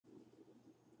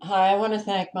Hi, I want to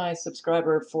thank my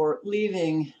subscriber for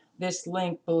leaving this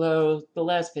link below the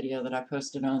last video that I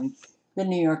posted on the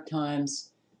New York Times,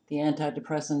 the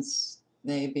antidepressants,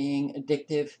 they being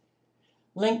addictive.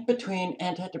 Link between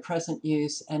antidepressant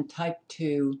use and type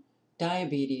 2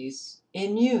 diabetes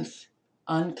in youth,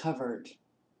 uncovered.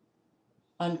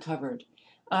 Uncovered.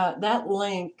 That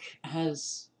link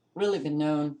has really been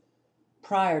known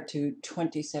prior to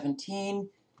 2017.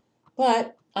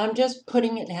 But I'm just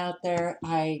putting it out there.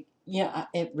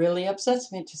 It really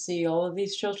upsets me to see all of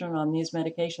these children on these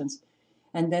medications.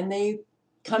 And then they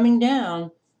coming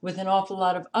down with an awful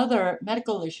lot of other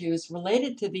medical issues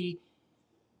related to the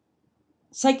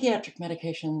psychiatric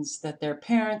medications that their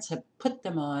parents have put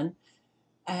them on.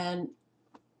 And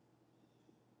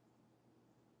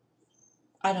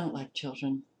I don't like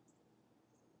children.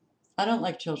 I don't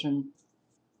like children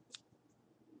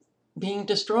being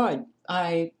destroyed.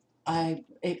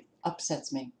 It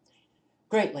upsets me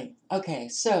greatly. Okay,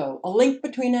 so a link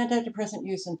between antidepressant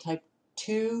use and type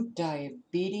 2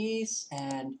 diabetes,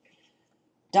 and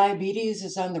diabetes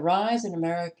is on the rise in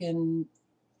American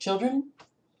children,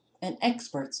 and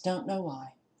experts don't know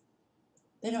why.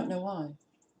 They don't know why.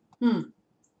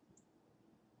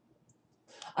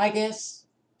 I guess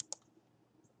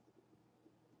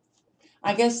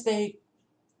I guess they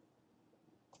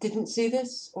didn't see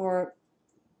this, or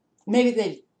maybe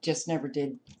they just never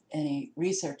did any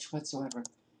research whatsoever.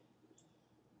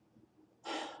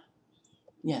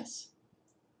 Yes.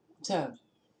 So,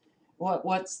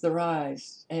 what's the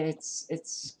rise?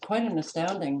 It's quite an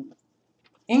astounding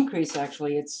increase,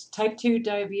 actually. It's type 2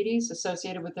 diabetes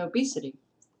associated with obesity.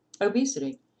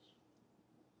 Obesity.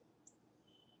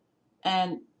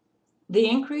 And the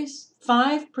increase,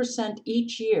 5%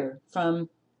 each year from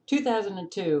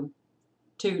 2002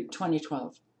 to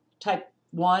 2012. Type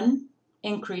 1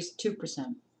 increased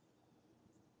 2%.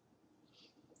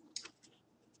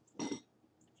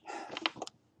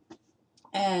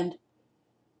 And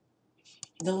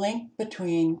the link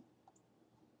between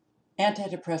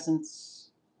antidepressants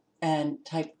and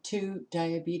type 2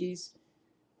 diabetes.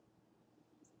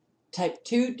 Type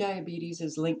 2 diabetes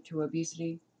is linked to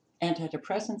obesity.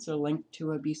 Antidepressants are linked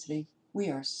to obesity. We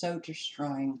are so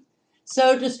destroying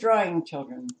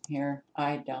children here.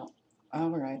 I don't. All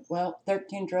right. Well,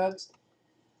 13 drugs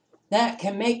that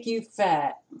can make you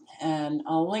fat. And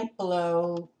I'll link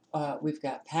below. We've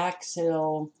got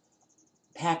Paxil,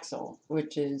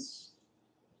 which is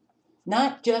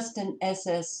not just an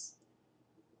SSRI.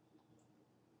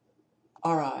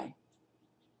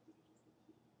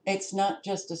 It's not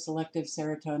just a selective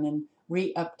serotonin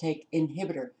reuptake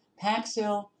inhibitor.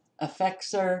 Paxil,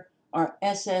 Effexor are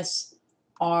SSRNIs,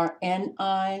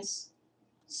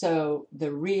 so the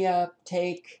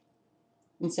reuptake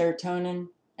in serotonin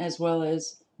as well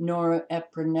as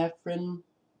norepinephrine.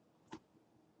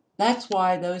 That's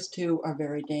why those two are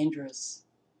very dangerous.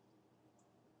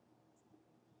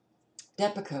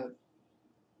 Depakote.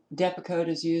 Depakote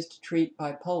is used to treat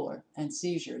bipolar and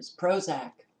seizures.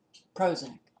 Prozac.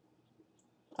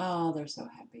 Oh, they're so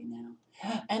happy now.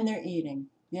 And they're eating.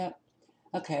 Yep.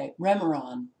 Okay,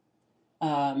 Remeron.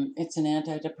 It's an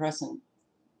antidepressant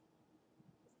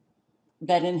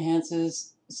that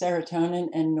enhances serotonin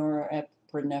and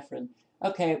norepinephrine.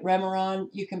 Okay, Remeron,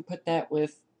 you can put that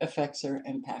with Effexor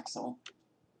and Paxil.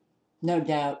 No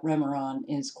doubt Remeron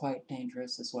is quite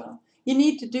dangerous as well. You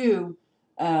need to do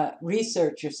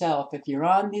research yourself if you're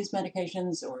on these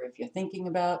medications or if you're thinking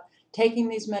about taking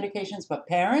these medications. But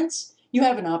parents, you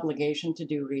have an obligation to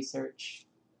do research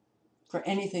for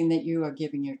anything that you are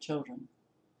giving your children.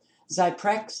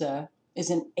 Zyprexa is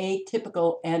an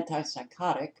atypical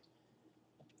antipsychotic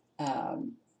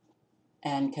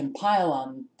and can pile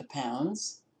on the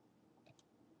pounds.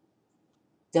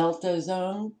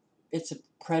 Deltazone, it's a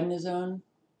prednisone.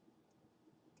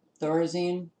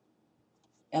 Thorazine,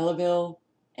 Elavil,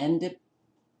 Endip,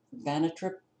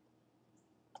 Vanatrip.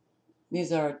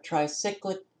 These are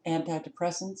tricyclic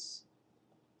antidepressants.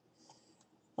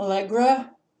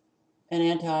 Allegra, an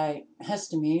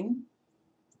antihistamine.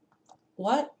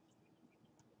 What?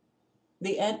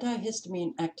 The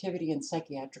antihistamine activity in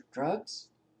psychiatric drugs?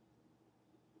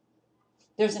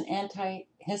 There's an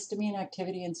antihistamine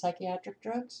activity in psychiatric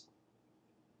drugs?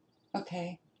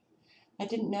 Okay, I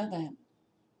didn't know that.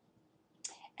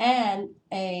 And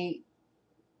a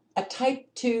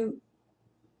type 2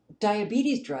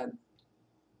 diabetes drug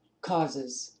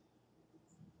causes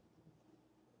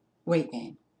weight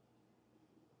gain,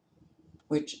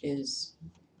 which is,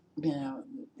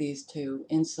 these two,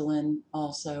 insulin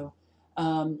also.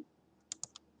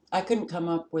 I couldn't come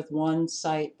up with one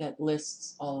site that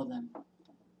lists all of them.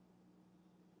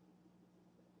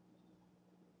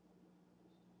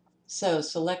 So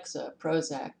Celexa,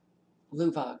 Prozac,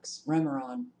 Luvox,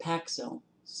 Remeron, Paxil,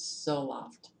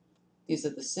 Zoloft. These are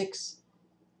the 6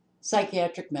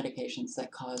 psychiatric medications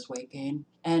that cause weight gain,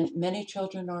 and many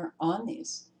children are on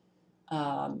these.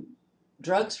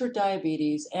 Drugs for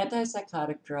diabetes,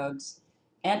 antipsychotic drugs,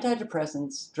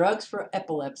 antidepressants, drugs for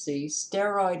epilepsy,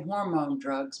 steroid hormone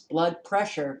drugs, blood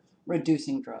pressure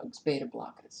reducing drugs, beta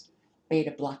blockers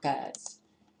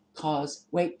cause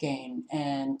weight gain,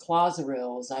 and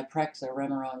Clozaril, Zyprexa,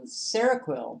 Remeron,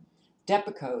 Seroquel,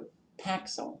 Depakote,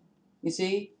 Paxil. You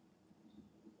see,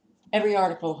 every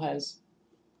article has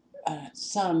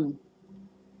some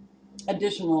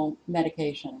additional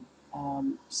medication.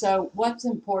 So what's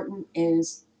important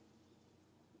is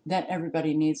that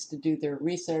everybody needs to do their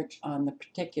research on the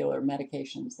particular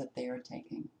medications that they are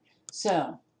taking.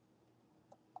 So,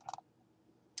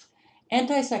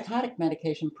 antipsychotic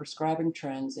medication prescribing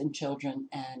trends in children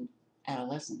and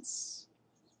adolescents.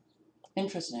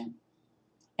 Interesting.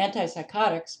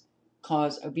 Antipsychotics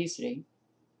cause obesity,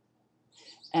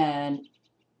 and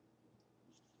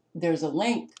there's a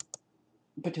link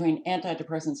between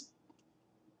antidepressants,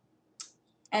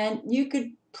 and you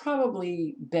could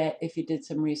probably bet if you did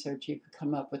some research you could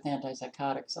come up with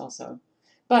antipsychotics also.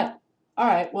 But, all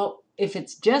right, well, if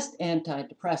it's just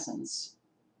antidepressants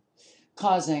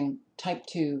causing type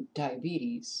 2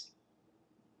 diabetes,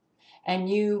 and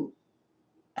you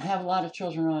have a lot of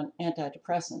children on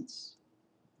antidepressants,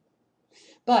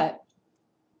 but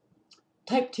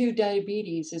type 2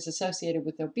 diabetes is associated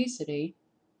with obesity,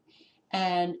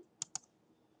 and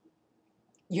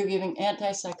you're giving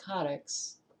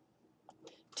antipsychotics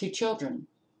to children,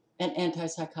 and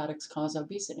antipsychotics cause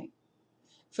obesity.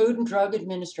 Food and Drug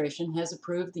Administration has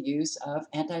approved the use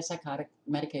of antipsychotic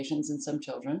medications in some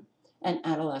children and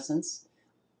adolescents.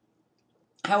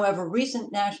 However,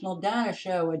 recent national data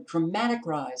show a dramatic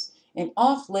rise in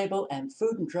off-label and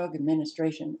Food and Drug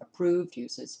Administration approved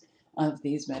uses of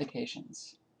these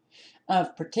medications.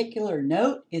 Of particular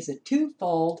note is a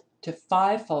 2-fold to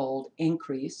 5-fold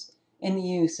increase in the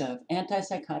use of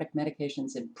antipsychotic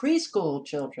medications in preschool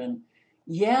children.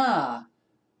 Yeah,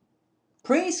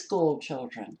 preschool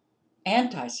children.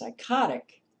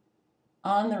 Antipsychotic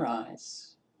on the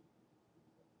rise.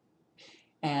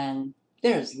 And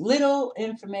there's little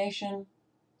information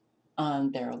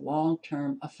on their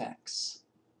long-term effects.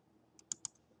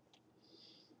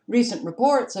 Recent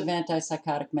reports of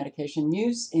antipsychotic medication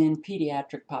use in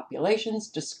pediatric populations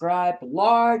describe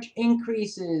large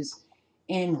increases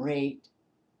in rate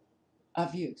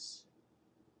of use.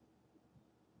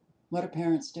 What are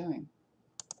parents doing?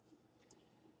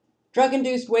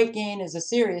 Drug-induced weight gain is a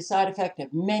serious side effect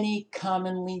of many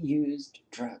commonly used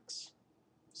drugs.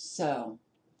 So,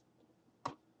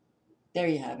 there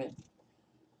you have it.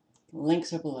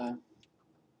 Links are below.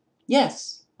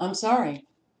 Yes, I'm sorry.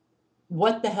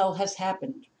 What the hell has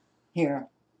happened here?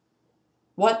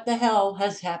 What the hell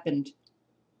has happened?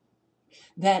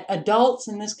 That adults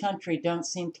in this country don't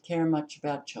seem to care much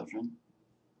about children.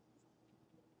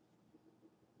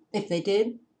 If they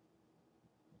did,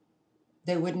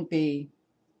 there wouldn't be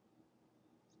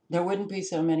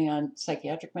so many on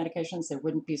psychiatric medications, there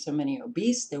wouldn't be so many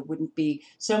obese, there wouldn't be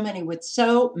so many with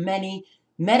so many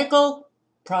medical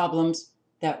problems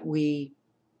that we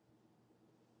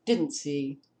didn't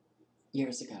see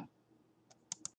years ago.